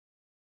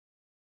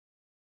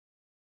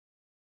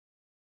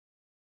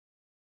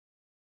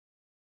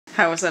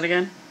How was that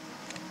again?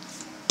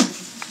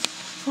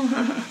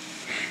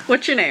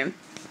 What's your name?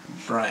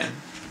 Bryan.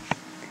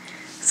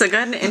 So go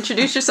ahead and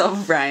introduce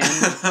yourself, Bryan.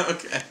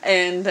 Okay.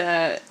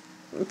 And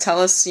tell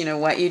us,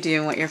 what you do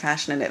and what you're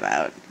passionate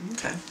about.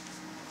 Okay.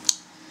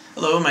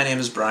 Hello, my name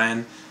is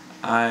Bryan.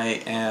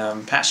 I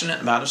am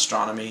passionate about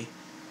astronomy,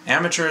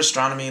 amateur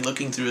astronomy,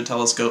 looking through a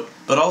telescope,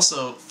 but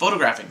also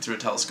photographing through a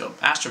telescope,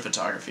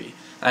 astrophotography.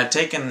 I've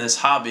taken this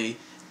hobby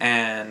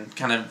and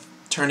kind of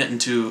turned it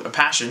into a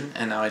passion,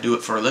 and now I do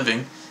it for a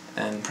living,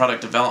 and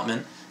product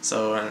development.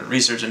 So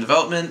research and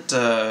development,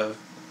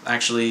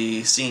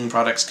 actually seeing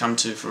products come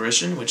to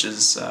fruition, which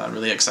is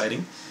really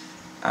exciting.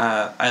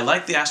 I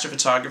like the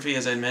astrophotography,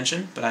 as I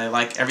mentioned, but I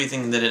like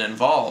everything that it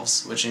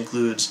involves, which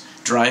includes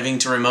driving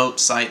to remote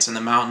sites in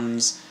the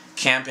mountains,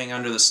 camping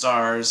under the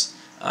stars,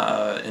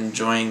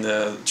 enjoying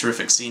the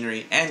terrific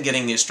scenery, and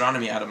getting the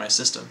astronomy out of my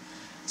system.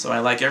 So I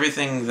like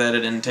everything that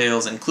it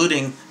entails,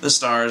 including the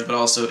stars, but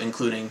also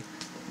including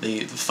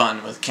the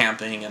fun with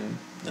camping and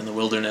the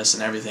wilderness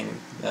and everything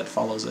that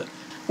follows it.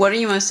 What are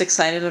you most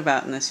excited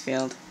about in this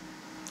field?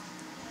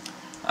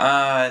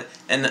 And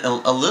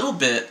a little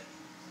bit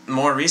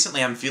more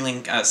recently, I'm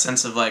feeling a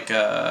sense of like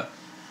I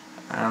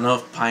don't know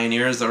if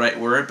pioneer is the right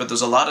word, but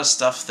there's a lot of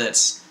stuff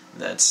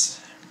that's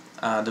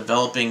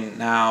developing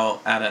now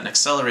at an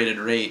accelerated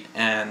rate,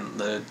 and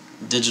the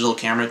digital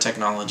camera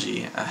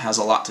technology has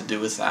a lot to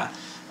do with that.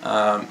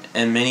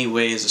 In many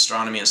ways,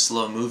 astronomy is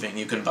slow moving.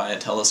 You can buy a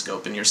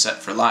telescope and you're set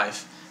for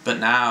life. But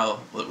now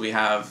that we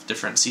have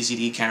different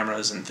CCD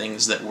cameras and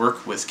things that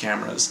work with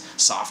cameras,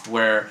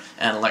 software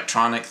and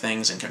electronic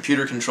things and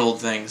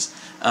computer-controlled things,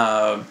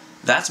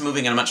 that's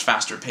moving at a much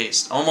faster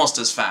pace. Almost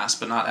as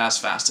fast, but not as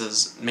fast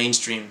as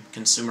mainstream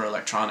consumer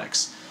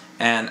electronics.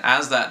 And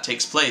as that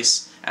takes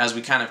place, as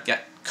we kind of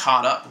get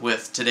caught up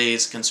with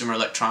today's consumer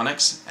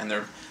electronics, and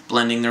they're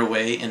blending their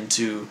way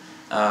into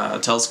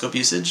telescope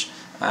usage,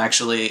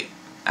 actually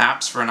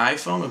apps for an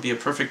iPhone would be a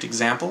perfect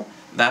example.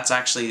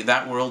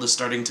 That world is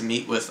starting to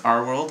meet with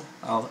our world,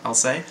 I'll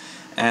say,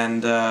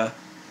 and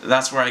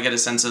that's where I get a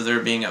sense of there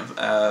being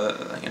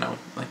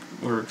like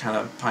we're kind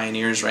of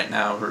pioneers right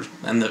now. We're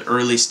in the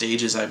early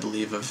stages, I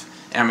believe, of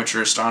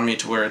amateur astronomy,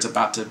 to where it's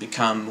about to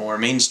become more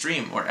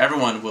mainstream, where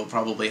everyone will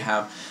probably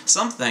have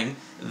something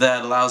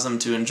that allows them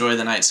to enjoy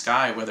the night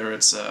sky, whether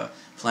it's a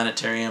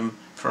planetarium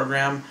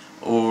program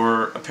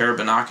or a pair of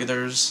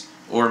binoculars,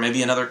 or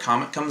maybe another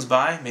comet comes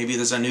by. Maybe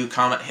there's a new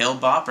comet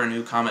Hale-Bopp or a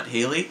new comet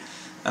Halley.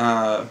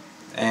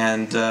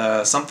 And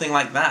something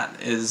like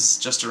that is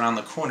just around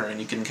the corner, and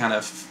you can kind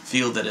of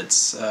feel that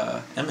it's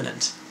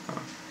imminent.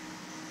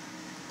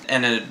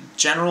 And a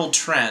general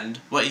trend,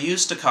 what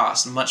used to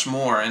cost much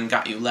more and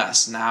got you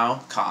less,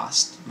 now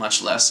cost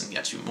much less and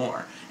gets you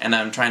more. And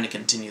I'm trying to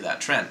continue that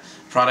trend.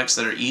 Products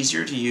that are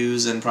easier to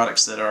use and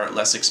products that are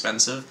less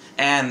expensive,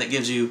 and that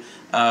gives you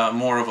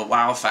more of a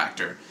wow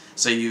factor.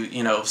 So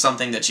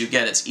something that you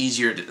get, it's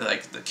easier to,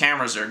 like the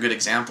cameras are a good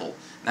example.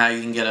 Now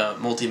you can get a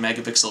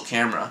multi-megapixel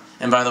camera.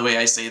 And by the way,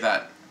 I say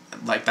that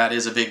like that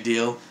is a big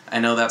deal. I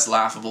know that's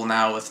laughable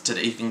now. With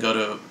today, you can go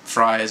to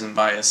Fry's and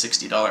buy a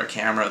 $60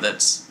 camera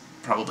that's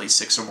probably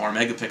 6 or more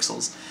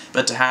megapixels.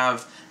 But to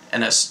have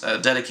a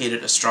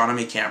dedicated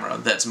astronomy camera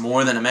that's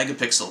more than a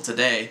megapixel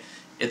today,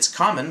 it's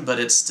common, but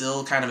it's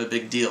still kind of a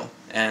big deal.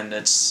 And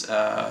it's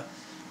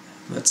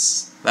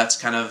that's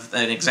kind of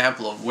an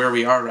example of where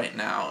we are right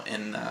now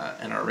in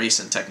our race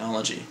in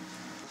technology.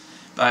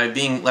 By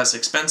being less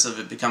expensive,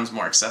 it becomes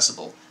more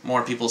accessible.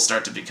 More people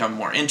start to become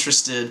more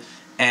interested,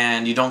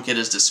 and you don't get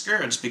as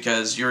discouraged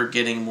because you're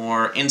getting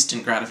more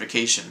instant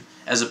gratification,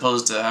 as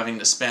opposed to having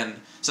to spend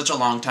such a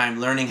long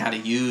time learning how to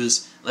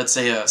use, let's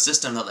say, a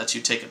system that lets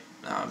you take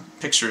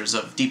pictures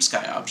of deep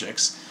sky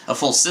objects. A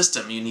full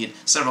system, you need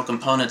several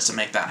components to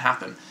make that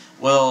happen.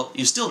 Well,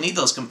 you still need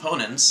those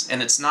components,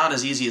 and it's not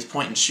as easy as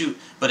point and shoot,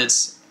 but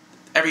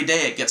every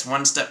day it gets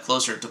one step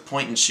closer to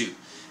point and shoot.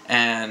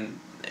 And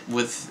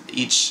with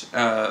each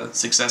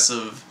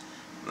successive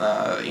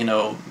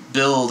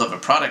build of a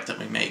product that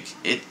we make,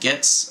 it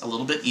gets a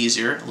little bit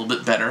easier, a little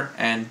bit better,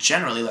 and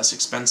generally less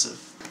expensive.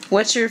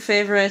 What's your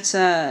favorite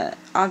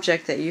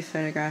object that you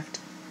photographed?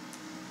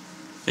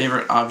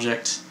 Favorite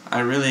object? I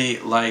really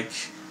like,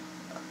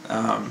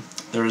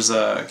 there's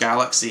a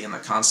galaxy in the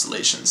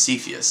constellation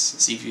Cepheus.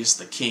 Cepheus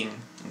the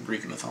king in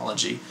Greek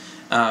mythology.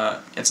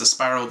 It's a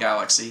spiral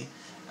galaxy.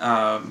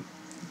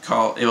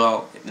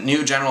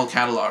 New General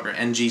Cataloger,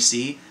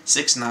 NGC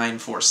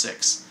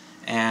 6946.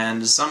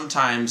 And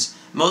sometimes,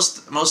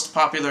 most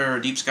popular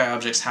deep sky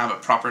objects have a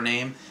proper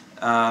name.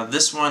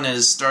 This one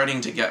is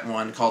starting to get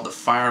one called the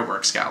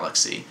Fireworks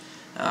Galaxy.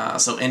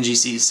 So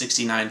NGC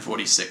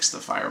 6946, the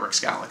Fireworks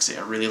Galaxy.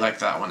 I really like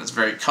that one. It's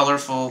very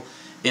colorful.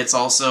 It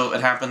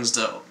happens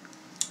to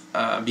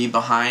be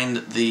behind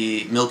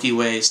the Milky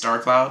Way star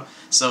cloud.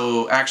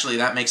 So actually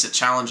that makes it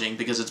challenging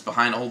because it's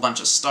behind a whole bunch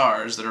of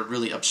stars that are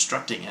really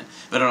obstructing it.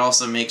 But it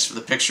also makes for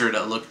the picture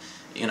to look,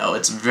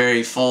 it's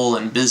very full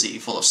and busy,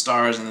 full of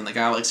stars, and then the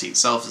galaxy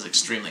itself is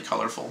extremely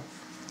colorful.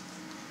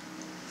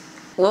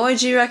 What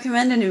would you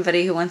recommend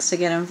anybody who wants to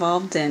get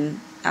involved in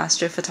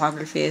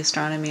astrophotography,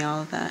 astronomy,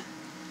 all of that?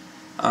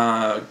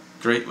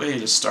 Great way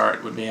to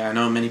start would be, I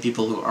know many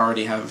people who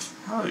already have,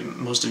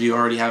 most of you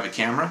already have a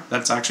camera.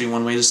 That's actually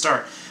one way to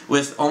start.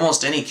 With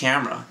almost any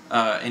camera,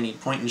 any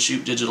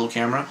point-and-shoot digital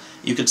camera,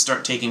 you could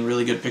start taking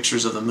really good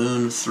pictures of the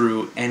moon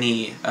through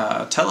any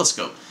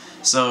telescope.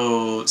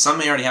 So some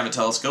may already have a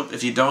telescope.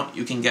 If you don't,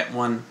 you can get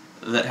one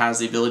that has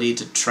the ability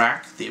to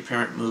track the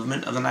apparent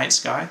movement of the night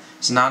sky.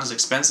 It's not as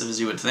expensive as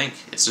you would think.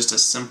 It's just a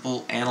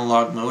simple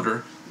analog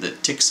motor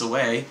that ticks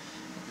away,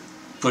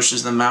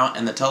 pushes the mount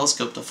and the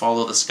telescope to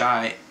follow the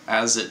sky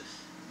as it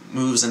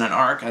moves in an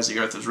arc as the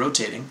Earth is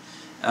rotating.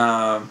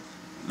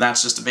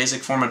 That's just a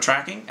basic form of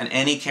tracking, and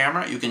any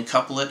camera, you can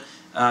couple it,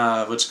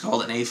 what's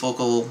called an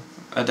afocal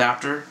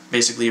adapter.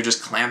 Basically, you're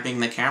just clamping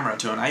the camera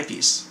to an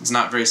eyepiece. It's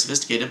not very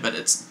sophisticated, but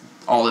it's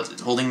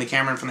holding the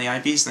camera from the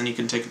eyepiece. Then you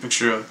can take a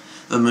picture of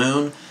the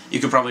moon. You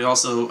could probably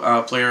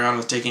also play around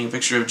with taking a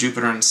picture of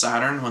Jupiter and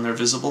Saturn when they're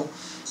visible.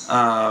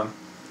 And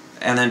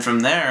then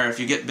from there, if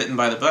you get bitten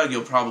by the bug,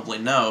 you'll probably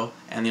know,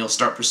 and you'll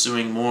start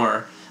pursuing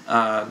more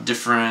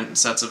different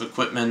sets of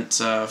equipment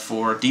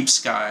for deep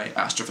sky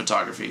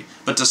astrophotography.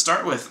 But to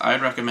start with,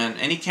 I'd recommend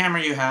any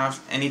camera you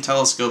have, any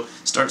telescope,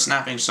 start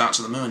snapping shots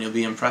of the moon. You'll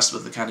be impressed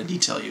with the kind of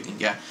detail you can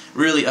get.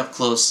 Really up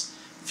close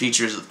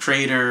features of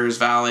craters,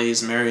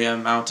 valleys, maria,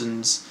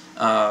 mountains,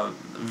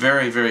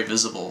 very, very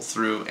visible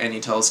through any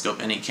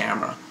telescope, any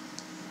camera.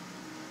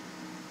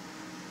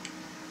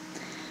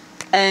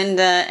 And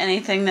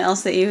anything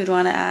else that you would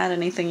want to add?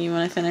 Anything you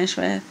want to finish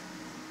with?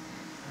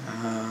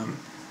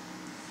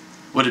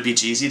 Would it be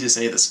cheesy to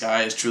say the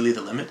sky is truly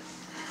the limit?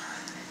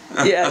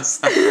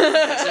 Yes.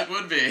 Yes, it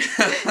would be.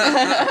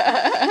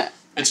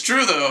 It's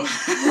true, though.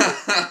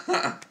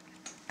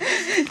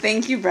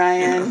 Thank you,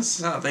 Brian.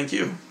 Yes. Oh, thank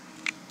you.